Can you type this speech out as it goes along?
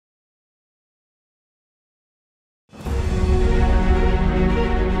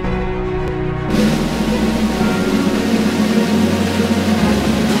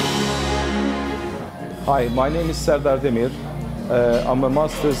Hi, my name is Serdar Demir. I'm a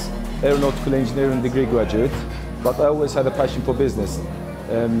Master's Aeronautical Engineering degree graduate, but I always had a passion for business.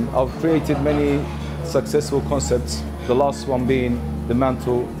 I've created many successful concepts, the last one being the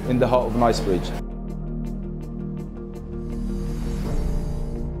Mantl in the heart of an ice bridge.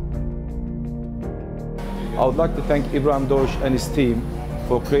 I would like to thank Ibrahim Doğuş and his team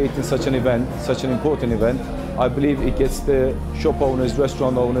for creating such an event, such an important event. I believe it gets the shop owners,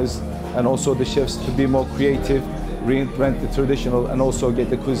 restaurant owners, and also the chefs to be more creative, reinvent the traditional, and also get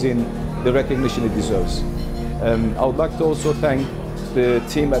the cuisine the recognition it deserves. I would like to also thank the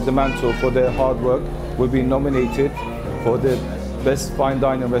team at the Mantl for their hard work. We've been nominated for the best fine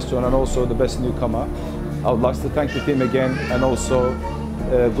dining restaurant and also the best newcomer. I would like to thank the team again, and also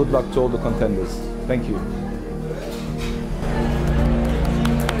good luck to all the contenders. Thank you.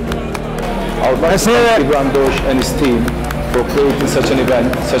 I would like to thank Ibrahim Doğuş and his team for creating such an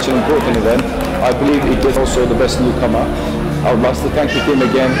event, such an important event. I believe it gets also the best newcomer. I would like to thank the team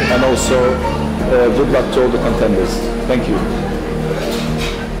again, and also good luck to all the contenders. Thank you.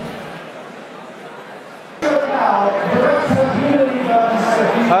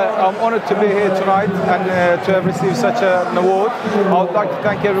 I'm honored to be here tonight and to have received such an award. I would like to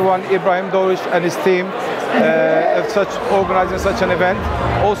thank everyone, Ibrahim Doğuş and his team, of organising such an event.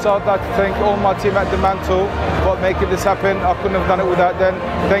 Also, I'd like to thank all my team at the Mantl for making this happen. I couldn't have done it without them.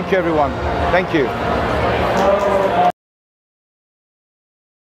 Thank you, everyone. Thank you.